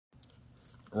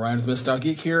Ryan with Mist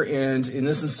Geek here, and in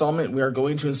this installment we are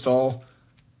going to install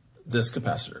this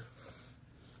capacitor.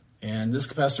 And this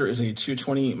capacitor is a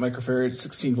 220 microfarad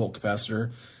 16 volt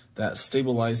capacitor that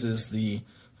stabilizes the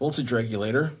voltage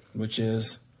regulator, which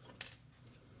is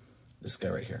this guy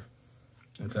right here.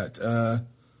 In fact,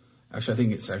 actually I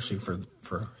think it's actually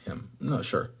for him. I'm not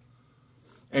sure.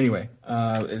 Anyway,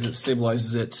 it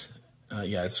stabilizes it.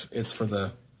 Yeah, it's for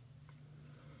the,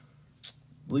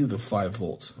 I believe the 5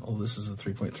 volt. Oh, this is the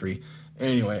 3.3.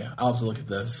 Anyway, I'll have to look at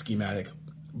the schematic,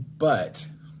 but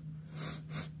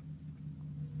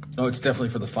oh, it's definitely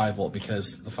for the 5 volt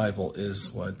because the 5 volt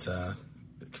is what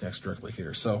connects directly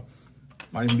here. So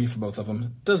might even be for both of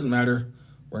them. Doesn't matter.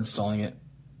 We're installing it.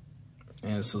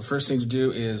 And so the first thing to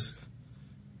do is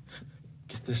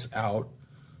get this out.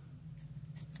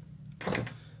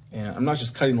 And I'm not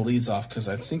just cutting the leads off because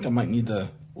I think I might need the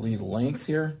lead length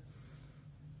here.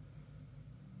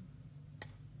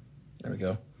 There we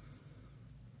go.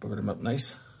 Boogered them up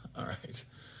nice. All right.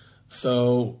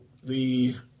 So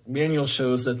the manual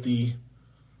shows that the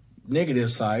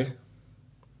negative side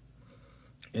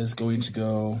is going to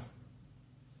go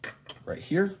right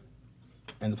here,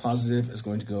 and the positive is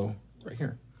going to go right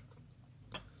here.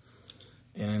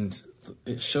 And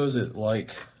it shows it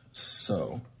like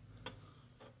so.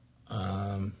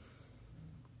 In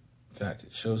fact,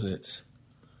 it shows it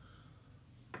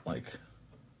like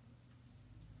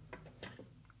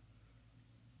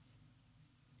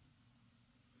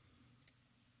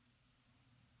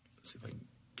see if I can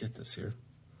get this here.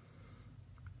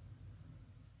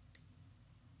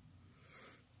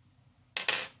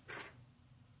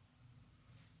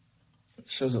 It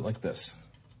shows it like this.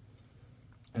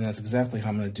 And that's exactly how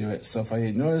I'm going to do it. So if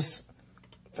I notice,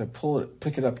 if I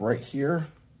pick it up right here,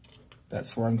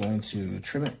 that's where I'm going to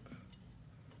trim it.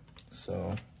 So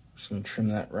I'm just going to trim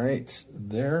that right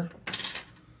there.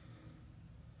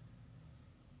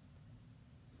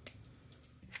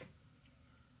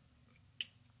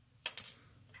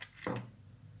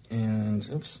 And,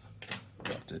 oops,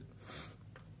 dropped it.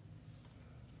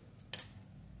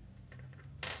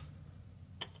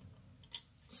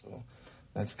 So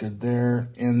that's good there.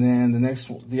 And then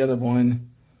the other one,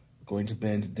 I'm going to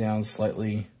bend it down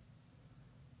slightly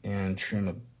and trim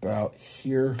about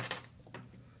here.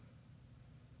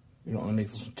 We don't want to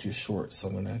make this one too short, so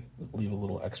I'm going to leave a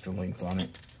little extra length on it.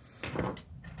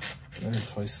 Better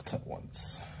twice cut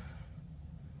once.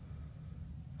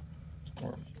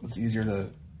 Or it's easier to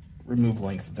remove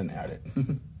length than add it.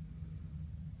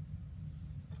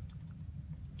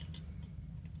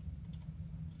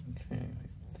 Okay,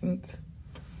 I think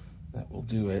that will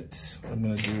do it. What I'm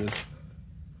going to do is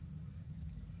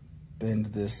bend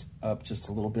this up just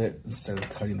a little bit instead of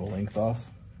cutting the length off.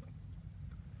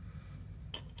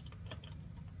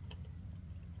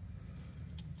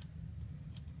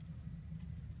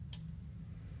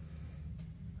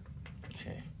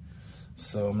 Okay,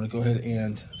 so I'm going to go ahead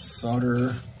and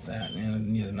solder that, and I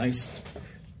need a nice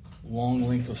long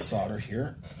length of solder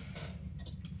here.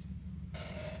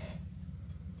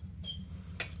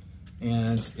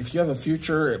 And if you have a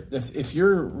future, if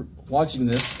you're watching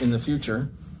this in the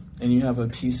future and you have a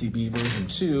PCB version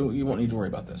 2, you won't need to worry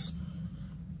about this.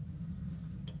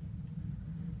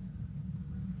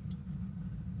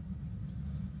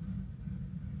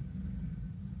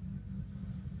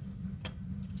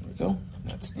 There we go,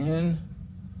 that's in.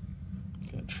 I'm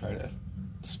gonna try to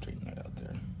straighten that out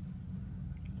there.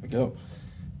 There we go.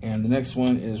 And the next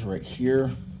one is right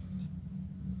here.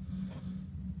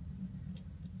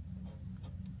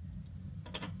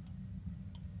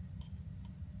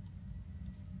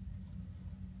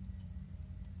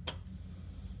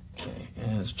 Okay,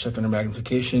 and let's check under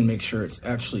magnification, make sure it's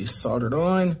actually soldered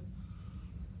on.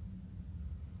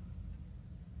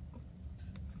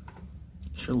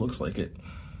 Sure looks like it.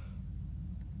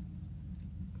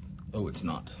 Oh, it's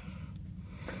not.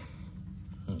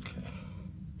 Okay.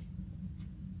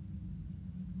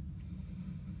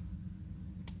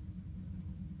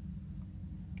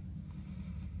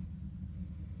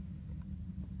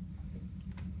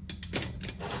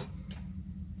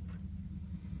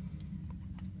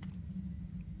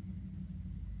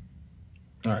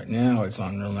 All right, now it's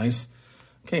on real nice.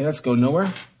 Okay, let's go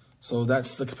nowhere. So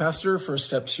that's the capacitor for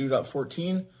step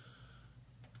 2.14,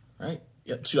 right?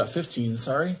 Yep, 2.15,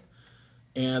 sorry.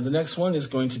 And the next one is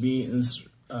going to be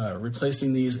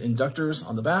replacing these inductors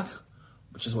on the back,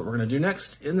 which is what we're going to do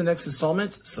next in the next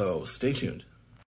installment, so stay tuned.